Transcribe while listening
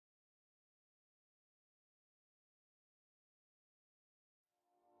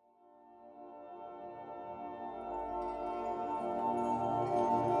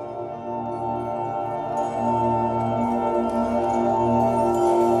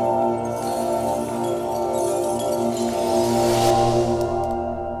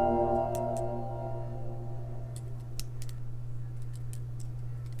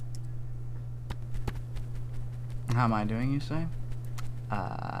doing, you say?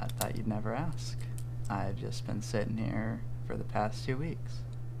 Thought you'd never ask. I've just been sitting here for the past 2 weeks.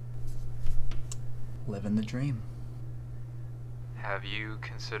 Living the dream. Have you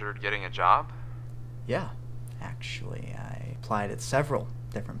considered getting a job? Yeah, actually, I applied at several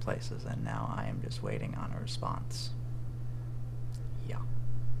different places, and now I am just waiting on a response. Yeah.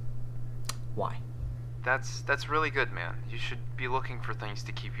 Why? That's really good, man. You should be looking for things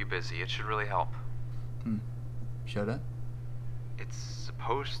to keep you busy. It should really help. Should it? It's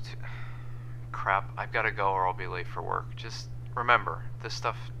supposed to... Crap, I've gotta go or I'll be late for work. Just remember, this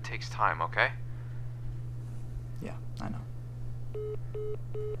stuff takes time, okay? Yeah, I know.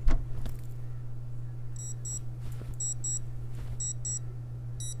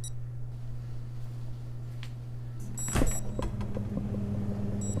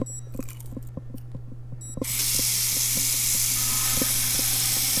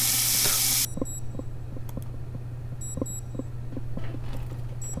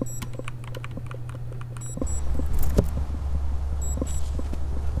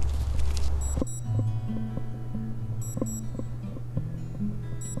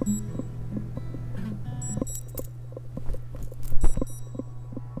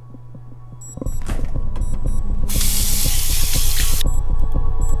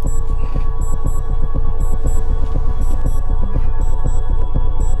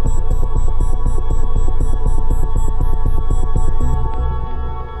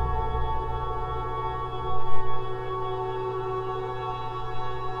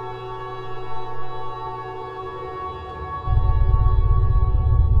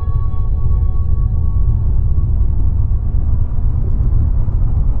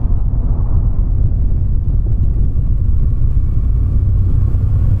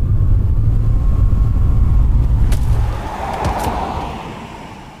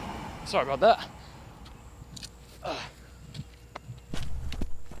 Sorry about that.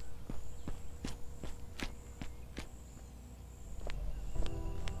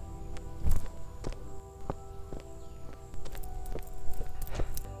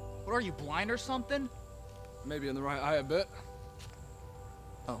 What are you, blind or something? Maybe in the right eye a bit.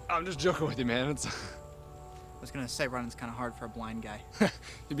 Oh. I'm just joking with you, man. It's I was gonna say running's kind of hard for a blind guy.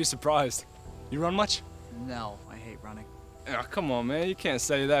 You'd be surprised. You run much? No, I hate running. Yeah, come on, man. You can't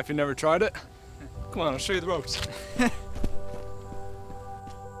say that if you never tried it. Come on, I'll show you the ropes.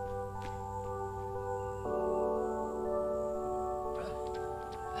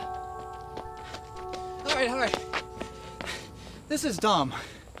 All right. This is dumb.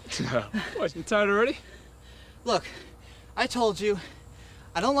 What, you tired already? Look, I told you,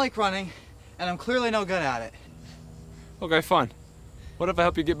 I don't like running, and I'm clearly no good at it. Okay, fine. What if I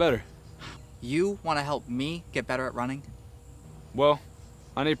help you get better? You want to help me get better at running? Well,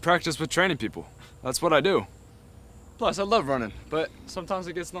 I need practice with training people. That's what I do. Plus, I love running, but sometimes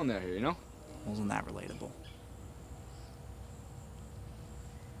it gets lonely out here, you know? Wasn't that relatable?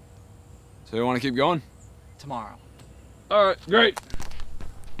 So you want to keep going? Tomorrow. All right, great.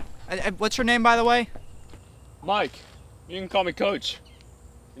 What's your name, by the way? Mike. You can call me Coach.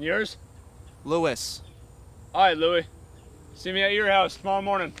 And yours? Lewis. All right, Louie. See me at your house tomorrow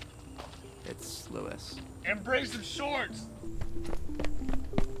morning. It's Lewis. And bring some shorts.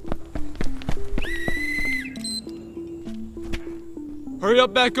 Hurry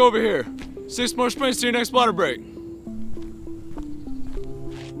up back over here. 6 more sprints to your next water break.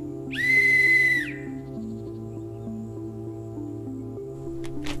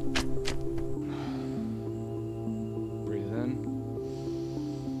 Breathe in.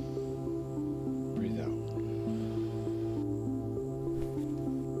 Breathe out.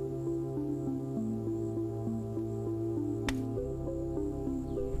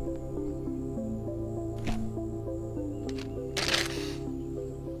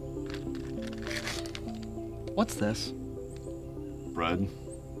 What's this? Bread.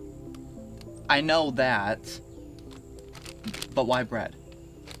 I know that, but why bread?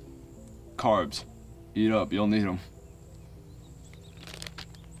 Carbs. Eat up, you'll need them.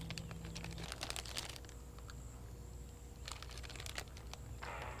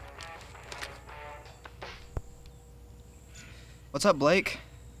 What's up, Blake?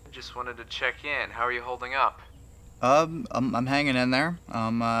 Just wanted to check in. How are you holding up? I'm hanging in there.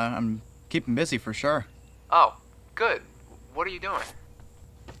 I'm keeping busy for sure. Oh, good. What are you doing?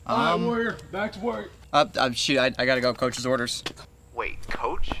 Warrior, back to work. Shoot, I gotta go. Coach's orders. Wait,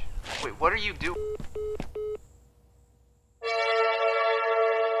 Coach? Wait, what are you doing?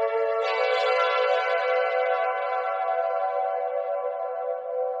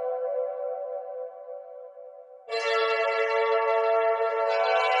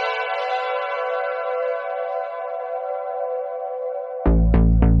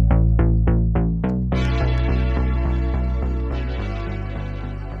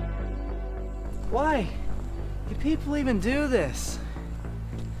 people even do this?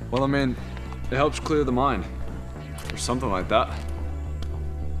 Well, I mean, it helps clear the mind. Or something like that.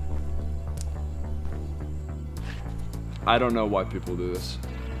 I don't know why people do this.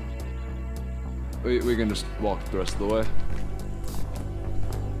 We can just walk the rest of the way.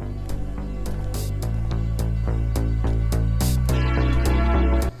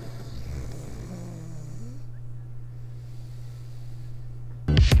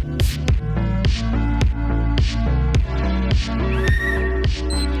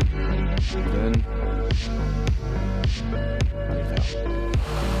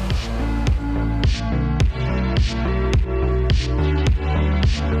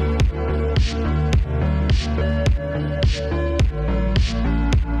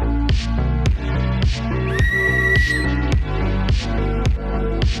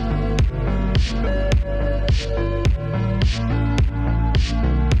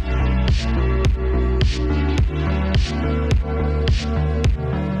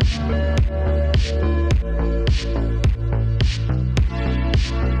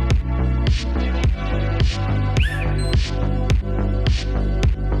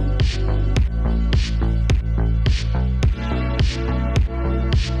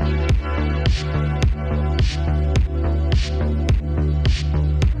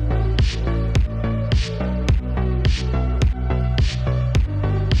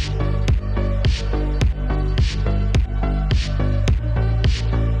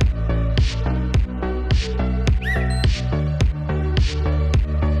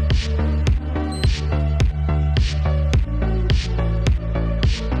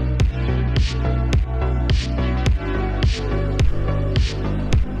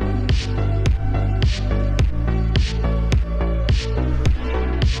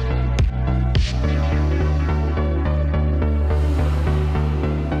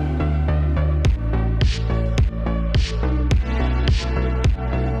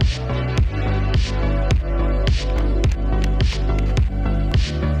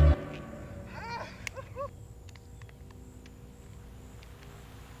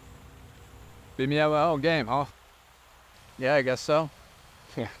 Beat me at my own game, huh? Yeah, I guess so.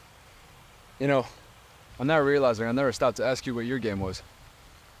 Yeah. You know, I'm now realizing I never stopped to ask you what your game was.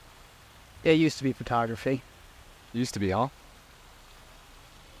 It used to be photography. Used to be, huh?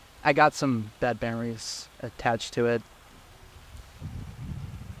 I got some bad memories attached to it.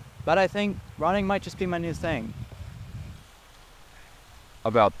 But I think running might just be my new thing.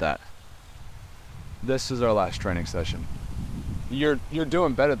 About that. This is our last training session. You're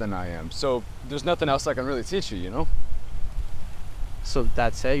doing better than I am, so there's nothing else I can really teach you, you know? So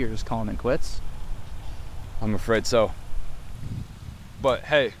that's it? You're just calling it quits? I'm afraid so. But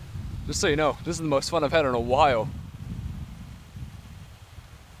hey, just so you know, this is the most fun I've had in a while.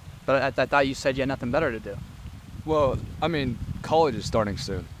 But I thought you said you had nothing better to do. Well, I mean, college is starting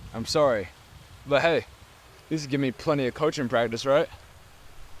soon. I'm sorry. But hey, these give me plenty of coaching practice, right?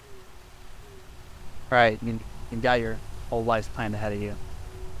 Right, you got your whole life's planned ahead of you.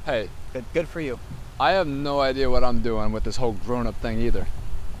 Hey. Good for you. I have no idea what I'm doing with this whole grown-up thing either.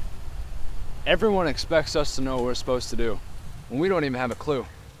 Everyone expects us to know what we're supposed to do, when we don't even have a clue.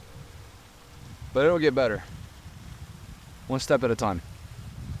 But it'll get better. One step at a time.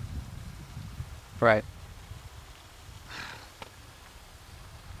 Right.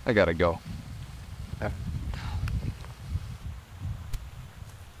 I gotta go.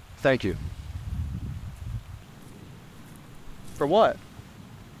 Thank you. For what?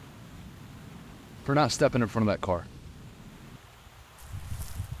 For not stepping in front of that car.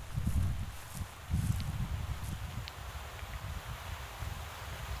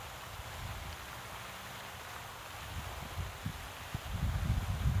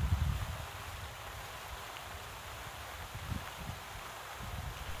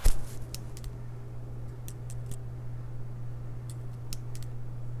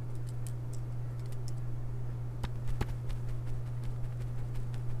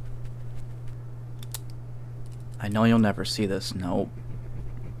 I know you'll never see this note,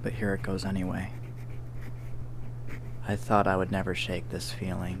 but here it goes anyway. I thought I would never shake this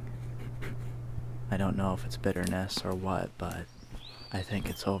feeling. I don't know if it's bitterness or what, but I think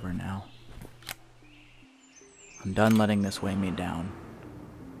it's over now. I'm done letting this weigh me down.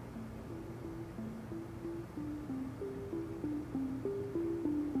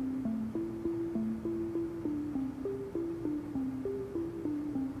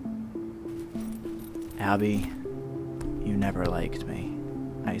 Abby, you never liked me.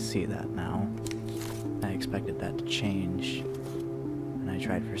 I see that now. I expected that to change, and I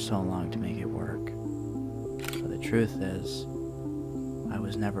tried for so long to make it work. But the truth is, I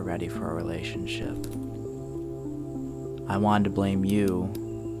was never ready for a relationship. I wanted to blame you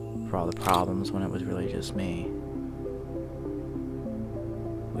for all the problems when it was really just me.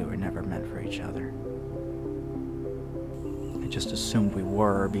 We were never meant for each other. I just assumed we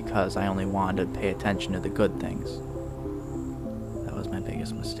were because I only wanted to pay attention to the good things. That was my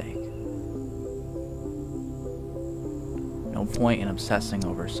biggest mistake. No point in obsessing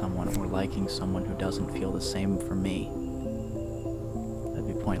over someone or liking someone who doesn't feel the same for me. That'd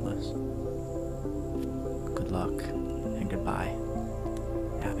be pointless. Good luck and goodbye.